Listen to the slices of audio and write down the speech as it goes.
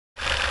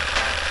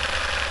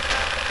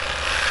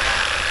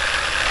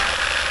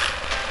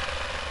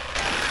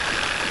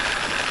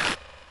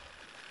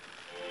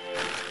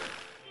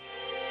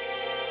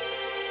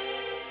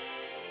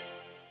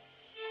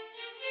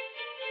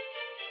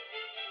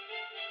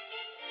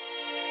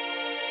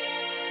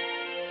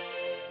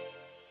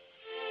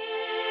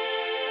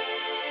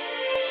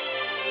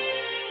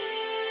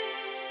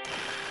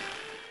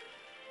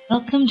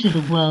Welcome to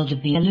the world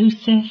of the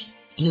elusive,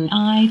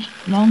 blue-eyed,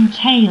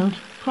 long-tailed,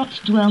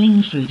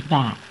 crotch-dwelling fruit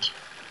bat.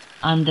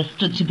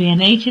 Understood to be a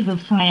native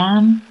of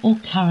Siam, or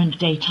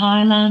current-day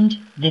Thailand,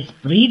 this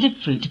breed of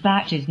fruit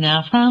bat is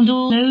now found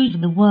all over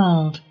the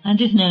world, and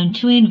is known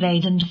to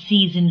invade and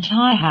seize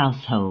entire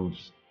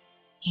households.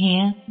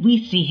 Here,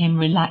 we see him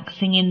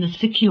relaxing in the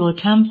secure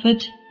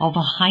comfort of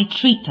a high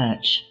tree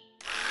perch.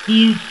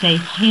 He is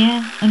safe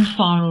here, and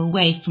far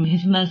away from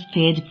his most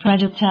feared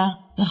predator,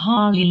 the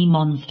Harley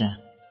monster.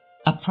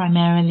 A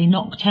primarily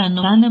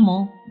nocturnal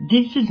animal,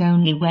 this is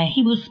only where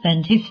he will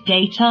spend his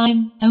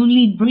daytime,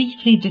 only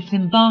briefly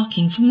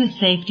disembarking from the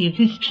safety of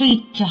his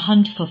tree to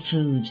hunt for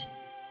food.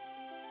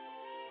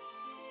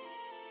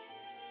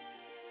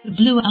 The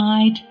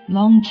blue-eyed,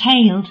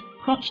 long-tailed,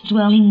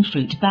 crotch-dwelling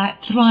fruit bat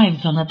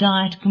thrives on a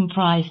diet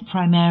comprised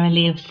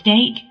primarily of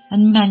steak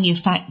and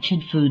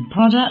manufactured food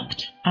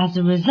product, as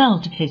a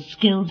result of his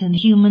skills in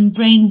human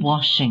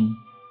brainwashing.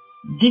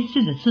 This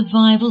is a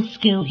survival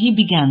skill he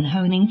began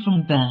honing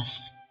from birth.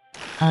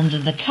 Under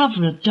the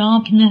cover of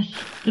darkness,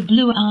 the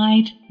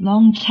blue-eyed,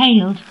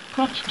 long-tailed,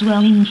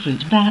 crotch-dwelling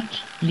fruit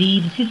bat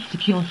leaves his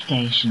secure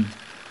station.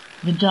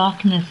 The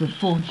darkness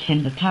affords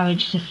him the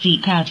courage to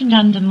seek out and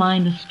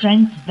undermine the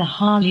strength of the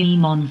Harley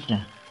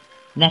monster.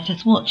 Let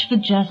us watch for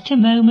just a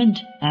moment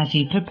as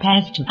he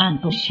prepares to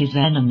ambush his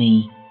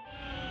enemy.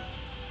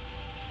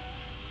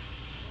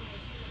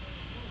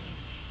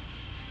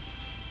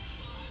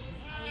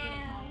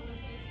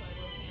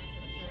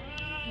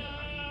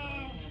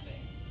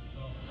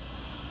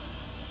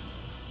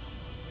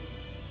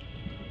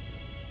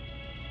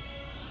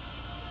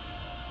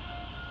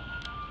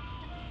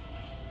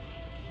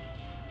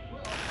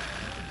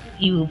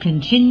 He will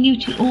continue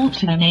to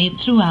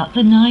alternate throughout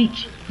the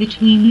night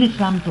between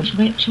this ambush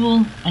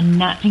ritual and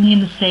napping in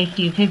the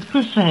safety of his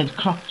preferred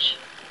crotch.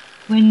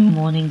 When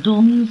morning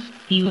dawns,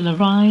 he will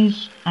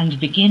arise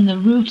and begin the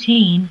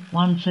routine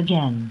once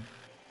again.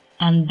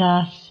 And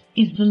thus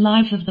is the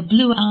life of the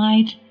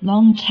blue-eyed,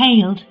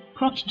 long-tailed,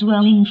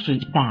 crotch-dwelling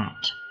fruit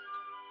bat.